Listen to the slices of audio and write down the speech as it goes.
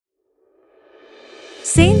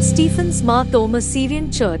St. Stephen's Mar Thoma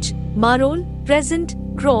Syrian Church, Marol, present,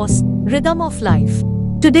 cross, rhythm of life.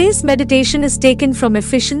 Today's meditation is taken from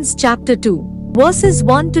Ephesians chapter 2, verses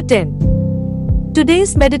 1 to 10.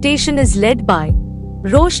 Today's meditation is led by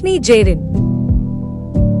Roshni, Jerin.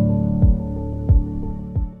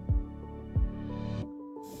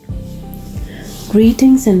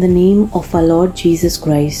 Greetings in the name of our Lord Jesus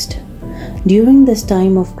Christ. During this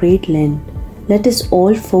time of Great Lent, let us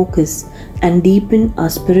all focus and deepen our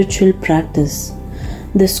spiritual practice.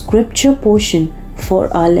 The scripture portion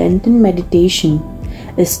for our Lenten meditation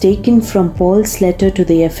is taken from Paul's letter to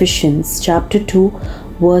the Ephesians, chapter 2,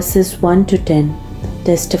 verses 1 to 10,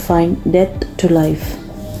 testifying death to life.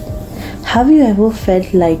 Have you ever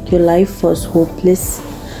felt like your life was hopeless,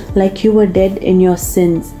 like you were dead in your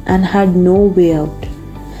sins and had no way out?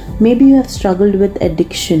 Maybe you have struggled with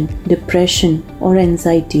addiction, depression, or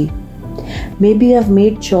anxiety. Maybe you have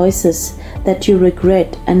made choices that you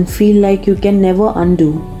regret and feel like you can never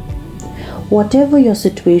undo. Whatever your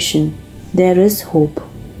situation, there is hope.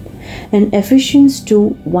 In Ephesians 2,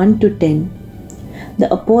 1 to 10,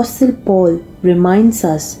 the Apostle Paul reminds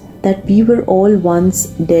us that we were all once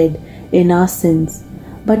dead in our sins,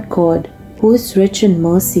 but God, who is rich in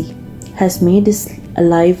mercy, has made us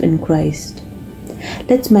alive in Christ.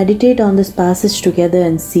 Let's meditate on this passage together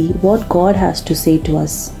and see what God has to say to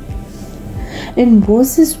us. In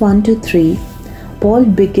verses 1 to 3, Paul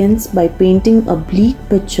begins by painting a bleak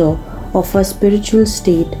picture of our spiritual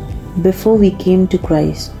state before we came to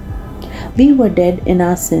Christ. We were dead in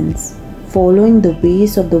our sins, following the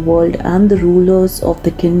ways of the world and the rulers of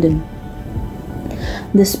the kingdom.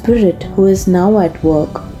 The Spirit who is now at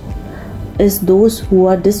work is those who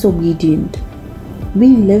are disobedient. We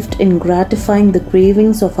lived in gratifying the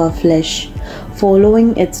cravings of our flesh,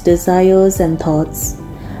 following its desires and thoughts,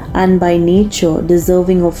 and by nature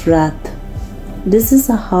deserving of wrath. This is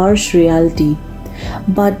a harsh reality,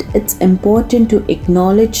 but it's important to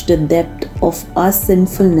acknowledge the depth of our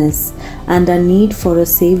sinfulness and our need for a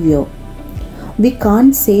Savior. We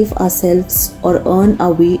can't save ourselves or earn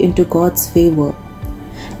our way into God's favor.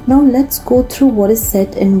 Now let's go through what is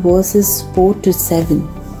said in verses 4 to 7.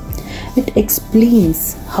 It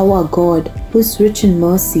explains how our God, who is rich in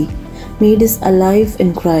mercy, made us alive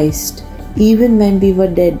in Christ, even when we were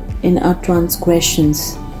dead in our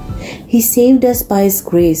transgressions. He saved us by His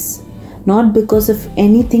grace, not because of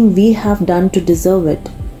anything we have done to deserve it,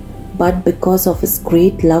 but because of His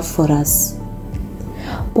great love for us.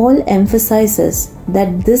 Paul emphasizes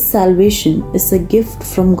that this salvation is a gift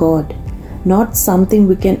from God, not something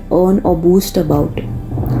we can earn or boast about.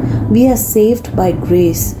 We are saved by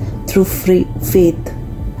grace through faith,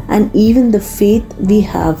 and even the faith we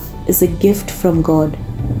have is a gift from God.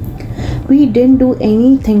 We didn't do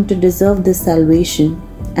anything to deserve this salvation,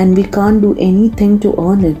 and we can't do anything to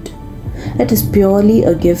earn it. It is purely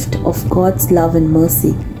a gift of God's love and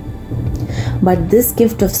mercy. But this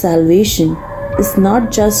gift of salvation is not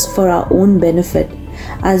just for our own benefit.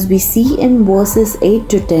 As we see in verses 8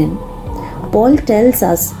 to 10, Paul tells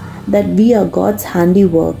us that we are God's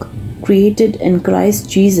handiwork, created in Christ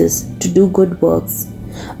Jesus to do good works,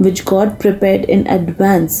 which God prepared in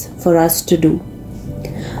advance for us to do.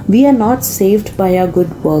 We are not saved by our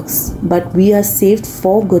good works, but we are saved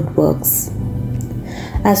for good works.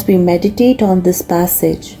 As we meditate on this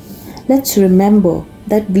passage, let's remember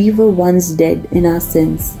that we were once dead in our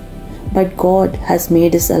sins, but God has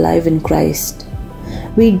made us alive in Christ.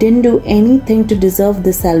 We didn't do anything to deserve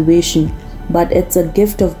this salvation, but it's a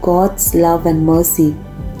gift of God's love and mercy.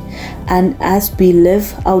 And as we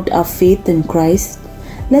live out our faith in Christ,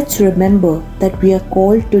 let's remember that we are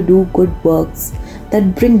called to do good works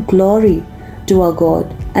that bring glory to our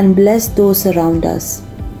God and bless those around us.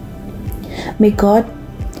 May God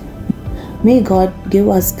give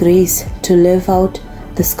us grace to live out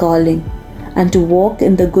this calling and to walk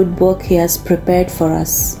in the good work He has prepared for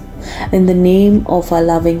us. In the name of our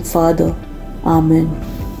loving Father. Amen.